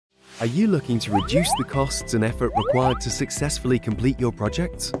Are you looking to reduce the costs and effort required to successfully complete your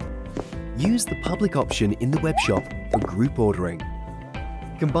projects? Use the public option in the web shop for group ordering.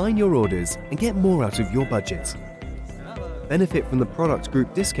 Combine your orders and get more out of your budget. Benefit from the product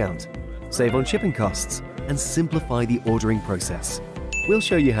group discount, save on shipping costs, and simplify the ordering process. We'll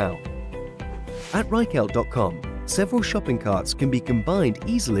show you how. At Reichelt.com, several shopping carts can be combined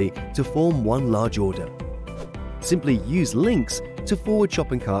easily to form one large order. Simply use links to forward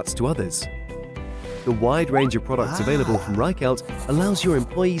shopping carts to others. The wide range of products available from Reichelt allows your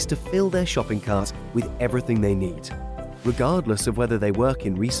employees to fill their shopping cart with everything they need, regardless of whether they work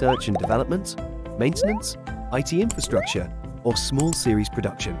in research and development, maintenance, IT infrastructure, or small series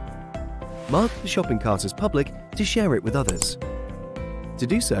production. Mark the shopping cart as public to share it with others. To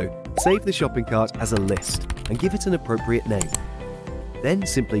do so, save the shopping cart as a list and give it an appropriate name. Then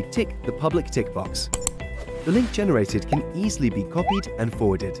simply tick the public tick box. The link generated can easily be copied and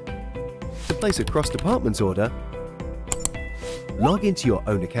forwarded. To place a cross-department order, log into your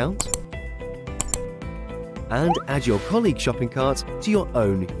own account and add your colleague's shopping cart to your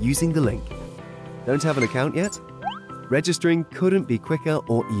own using the link. Don't have an account yet? Registering couldn't be quicker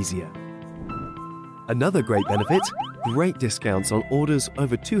or easier. Another great benefit, great discounts on orders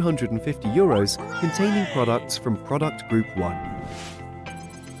over €250 containing products from Product Group 1.